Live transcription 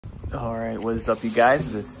All right, what is up, you guys?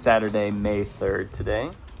 This is Saturday, May 3rd today,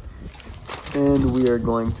 and we are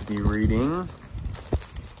going to be reading,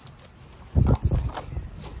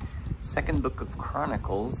 Second Book of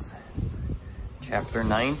Chronicles, chapter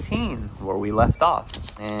 19, where we left off.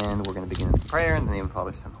 And we're going to begin with prayer in the name of the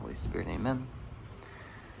Father, Son, and Holy Spirit. Amen.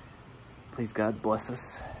 Please, God, bless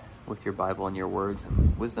us with your Bible and your words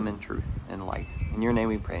and wisdom and truth and light. In your name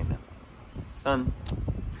we pray, amen. Son,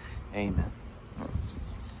 amen.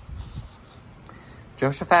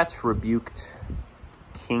 Jehoshaphat rebuked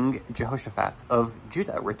King Jehoshaphat of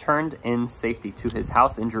Judah, returned in safety to his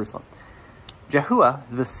house in Jerusalem. Jehuah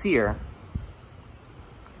the seer,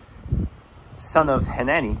 son of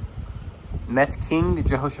Hanani, met King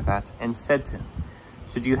Jehoshaphat and said to him,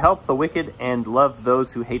 "Should you help the wicked and love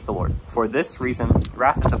those who hate the Lord? For this reason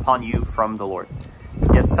wrath is upon you from the Lord.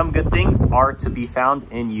 Yet some good things are to be found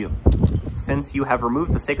in you, since you have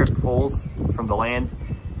removed the sacred poles from the land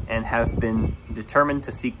and have been determined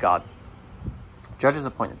to seek God." Judges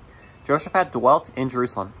appointed. Jehoshaphat dwelt in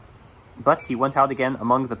Jerusalem, but he went out again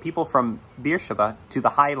among the people from Beersheba to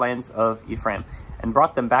the highlands of Ephraim, and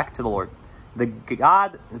brought them back to the Lord, the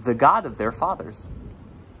God of their fathers.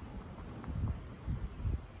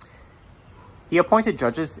 He appointed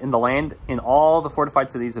judges in the land in all the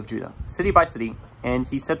fortified cities of Judah, city by city, and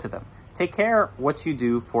he said to them, "Take care what you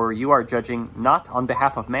do, for you are judging not on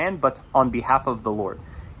behalf of man, but on behalf of the Lord.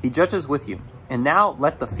 He judges with you. And now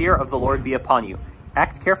let the fear of the Lord be upon you.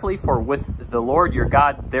 Act carefully, for with the Lord your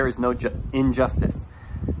God there is no injustice,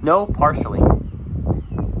 no partially,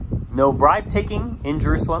 no bribe-taking in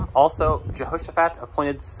Jerusalem." Also, Jehoshaphat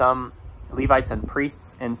appointed some Levites and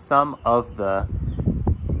priests and some of the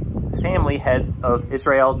family heads of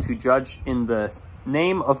Israel to judge in the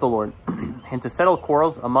name of the Lord and to settle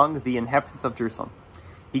quarrels among the inhabitants of Jerusalem.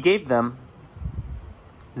 He gave them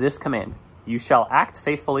this command: "You shall act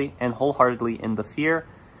faithfully and wholeheartedly in the fear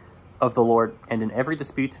of the Lord, and in every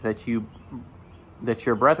dispute that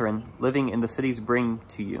your brethren living in the cities bring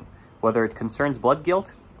to you, whether it concerns blood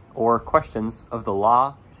guilt or questions of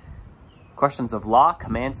law,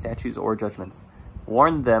 command, statutes, or judgments.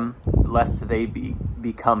 Warn them lest they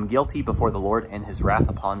become guilty before the Lord and his wrath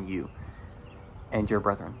upon you and your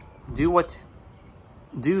brethren.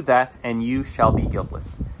 Do that, and you shall be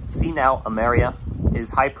guiltless. See now, Amariah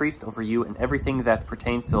is high priest over you in everything that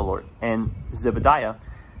pertains to the Lord, and Zebediah,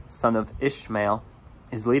 son of Ishmael,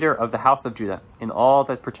 is leader of the house of Judah in all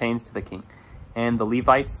that pertains to the king, and the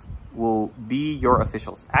Levites will be your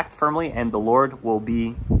officials. Act firmly, and the Lord will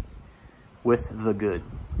be with the good."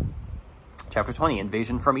 Chapter 20,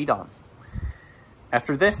 Invasion from Edom.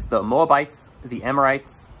 After this, the Moabites, the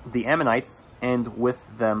Ammonites, and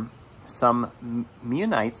with them some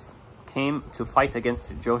Meunites came to fight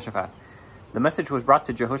against Jehoshaphat. The message was brought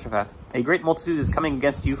to Jehoshaphat: "A great multitude is coming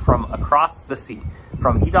against you from across the sea.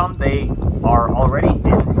 From Edom they are already in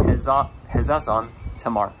Hazazon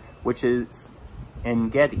Tamar, which is En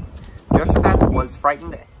Gedi." Jehoshaphat was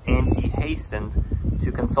frightened, and he hastened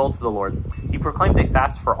to consult the Lord. He proclaimed a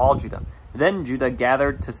fast for all Judah. Then Judah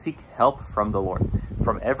gathered to seek help from the Lord.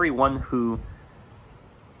 From every one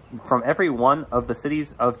of the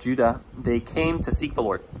cities of Judah they came to seek the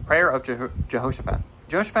Lord. Prayer of Jehoshaphat.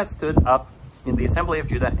 Jehoshaphat stood up in the assembly of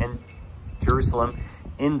Judah and Jerusalem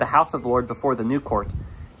in the house of the Lord before the new court.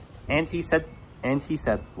 And he said,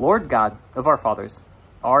 "Lord God of our fathers,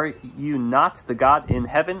 are you not the God in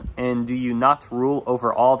heaven, and do you not rule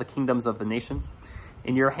over all the kingdoms of the nations?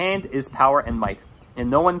 In your hand is power and might, and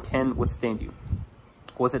no one can withstand you.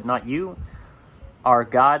 Was it not you, our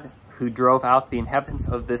God, who drove out the inhabitants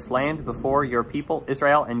of this land before your people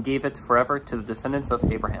Israel and gave it forever to the descendants of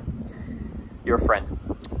Abraham, your friend?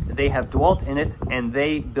 They have dwelt in it, and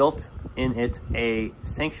they built in it a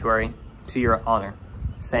sanctuary to your honor,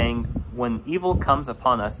 saying, when evil comes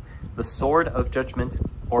upon us, the sword of judgment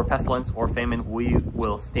or pestilence or famine, we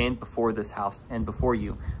will stand before this house and before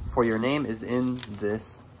you, for your name is in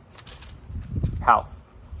this house.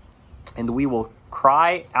 And we will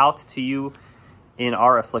cry out to you in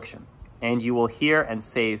our affliction, and you will hear and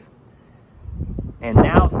save. And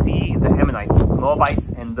now see the Ammonites, the Moabites,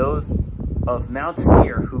 and those of Mount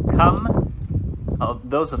Seir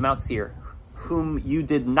whom you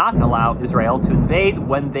did not allow Israel to invade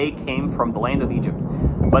when they came from the land of Egypt,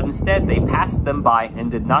 but instead they passed them by and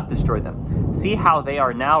did not destroy them. See how they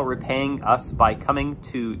are now repaying us by coming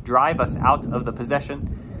to drive us out of the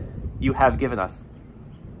possession you have given us.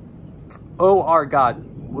 O our God,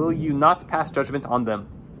 will you not pass judgment on them?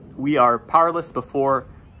 We are powerless before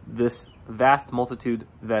this vast multitude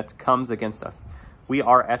that comes against us. We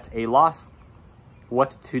are at a loss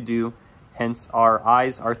what to do, hence our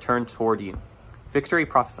eyes are turned toward you. Victory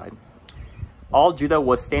prophesied. All Judah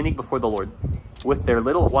was standing before the Lord, with their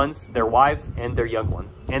little ones, their wives, and their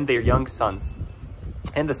young sons.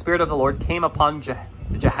 And the Spirit of the Lord came upon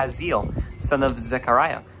Jahaziel, son of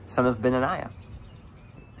Zechariah, son of Benaiah,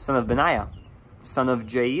 son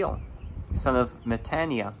of Jael, son of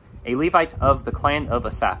Mattaniah, a Levite of the clan of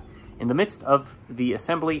Asaph, in the midst of the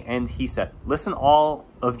assembly, and he said, "Listen, all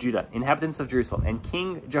of Judah, inhabitants of Jerusalem, and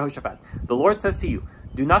King Jehoshaphat. The Lord says to you,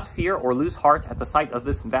 do not fear or lose heart at the sight of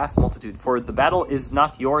this vast multitude, for the battle is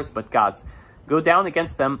not yours but God's. Go down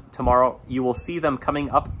against them tomorrow. You will see them coming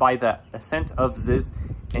up by the ascent of Ziz,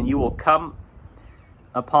 and you will come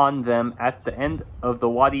upon them at the end of the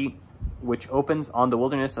wadi which opens on the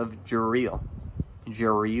wilderness of Jeriel.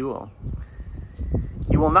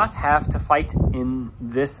 You will not have to fight in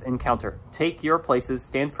this encounter. Take your places,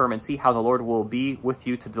 stand firm, and see how the Lord will be with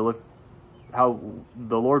you to deliver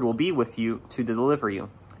you.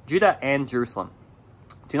 Judah and Jerusalem,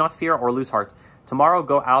 do not fear or lose heart. Tomorrow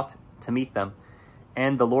go out to meet them,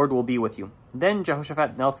 and the Lord will be with you." Then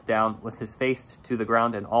Jehoshaphat knelt down with his face to the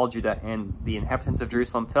ground, and all Judah and the inhabitants of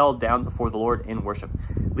Jerusalem fell down before the Lord in worship.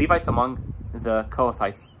 Levites among the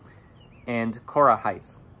Kohathites and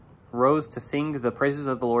Korahites rose to sing the praises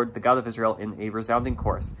of the Lord, the God of Israel, in a resounding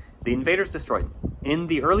chorus. The invaders destroyed. In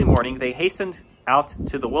the early morning, they hastened out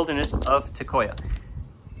to the wilderness of Tekoa.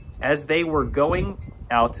 As they were going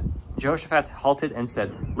out, Jehoshaphat halted and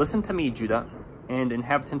said, "Listen to me, Judah and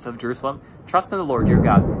inhabitants of Jerusalem. Trust in the Lord your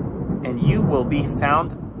God, and you will be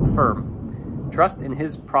found firm. Trust in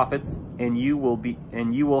his prophets, and you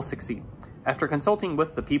will succeed." After consulting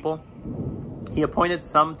with the people, he appointed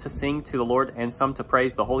some to sing to the Lord and some to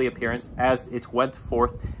praise the holy appearance as it went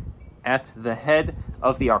forth at the head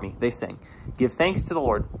of the army. They sang, "Give thanks to the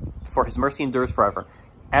Lord, for his mercy endures forever."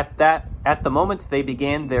 At the moment they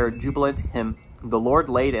began their jubilant hymn, the Lord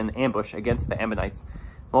laid an ambush against the Ammonites,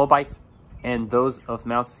 Moabites, and those of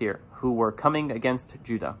Mount Seir, who were coming against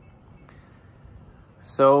Judah,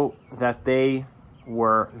 so that they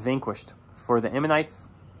were vanquished. For the Ammonites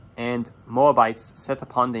and Moabites set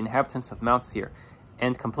upon the inhabitants of Mount Seir,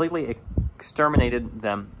 and completely exterminated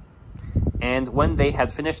them. And when they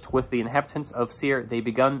had finished with the inhabitants of Seir, they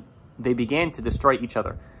began to destroy each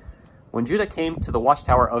other. When Judah came to the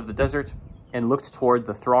watchtower of the desert and looked toward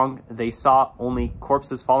the throng, they saw only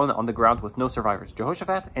corpses fallen on the ground with no survivors.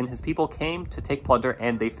 Jehoshaphat and his people came to take plunder,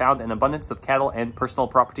 and they found an abundance of cattle and personal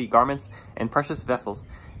property, garments, and precious vessels.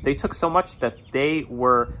 They took so much that they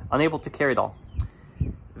were unable to carry it all.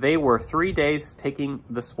 They were 3 days taking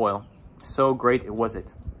the spoil, so great was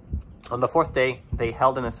it. On the 4th day, they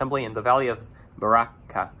held an assembly in the valley of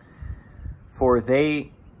Barakah, for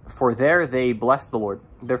there they blessed the Lord.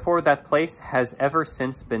 Therefore that place has ever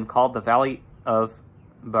since been called the valley of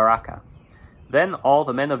Barakah. Then all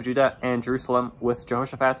the men of Judah and Jerusalem, with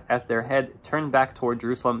Jehoshaphat at their head, turned back toward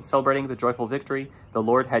Jerusalem, celebrating the joyful victory the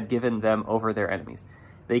Lord had given them over their enemies.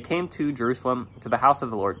 They came to Jerusalem, to the house of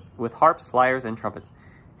the Lord, with harps, lyres, and trumpets.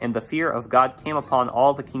 And the fear of God came upon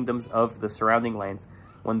all the kingdoms of the surrounding lands.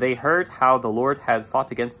 When they heard how the Lord had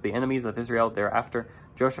fought against the enemies of Israel thereafter,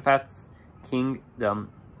 Jehoshaphat's kingdom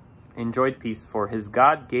enjoyed peace, for his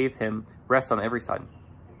God gave him rest on every side.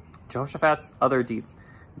 Jehoshaphat's other deeds.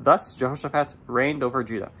 Thus Jehoshaphat reigned over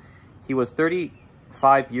Judah. He was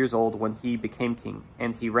 35 years old when he became king,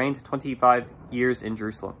 and he reigned 25 years in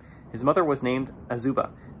Jerusalem. His mother was named Azubah,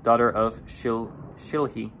 daughter of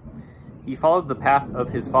Shilhi. He followed the path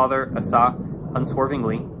of his father Asa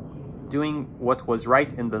unswervingly, doing what was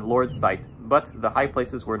right in the Lord's sight, but the high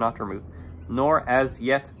places were not removed, nor as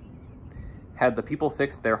yet had the people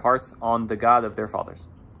fixed their hearts on the God of their fathers.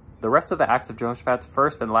 The rest of the acts of Jehoshaphat,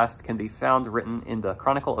 first and last, can be found written in the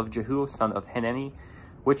Chronicle of Jehu, son of Hanani,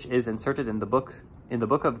 which is inserted in the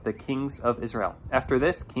book of the kings of Israel. After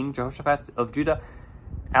this, King Jehoshaphat of Judah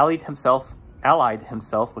allied himself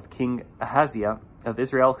with King Ahaziah of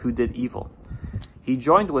Israel, who did evil. He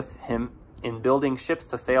joined with him in building ships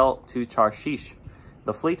to sail to Tarshish.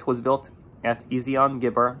 The fleet was built at Ezion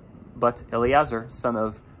Geber, but Eleazar, son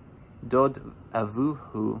of Dod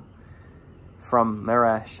Avuhu from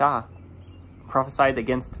Marashah, prophesied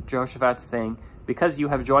against Jehoshaphat, saying, "Because you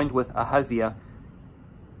have joined with Ahaziah,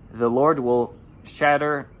 the Lord will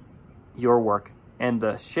shatter your work." And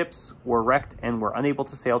the ships were wrecked and were unable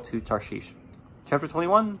to sail to Tarshish. Chapter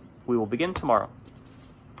 21, we will begin tomorrow.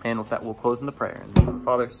 And with that, we'll close in the prayer. In the name of the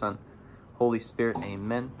Father, Son, Holy Spirit,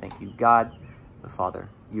 amen. Thank you, God, the Father.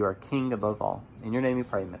 You are King above all. In your name we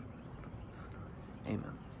pray, amen.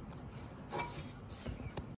 Amen.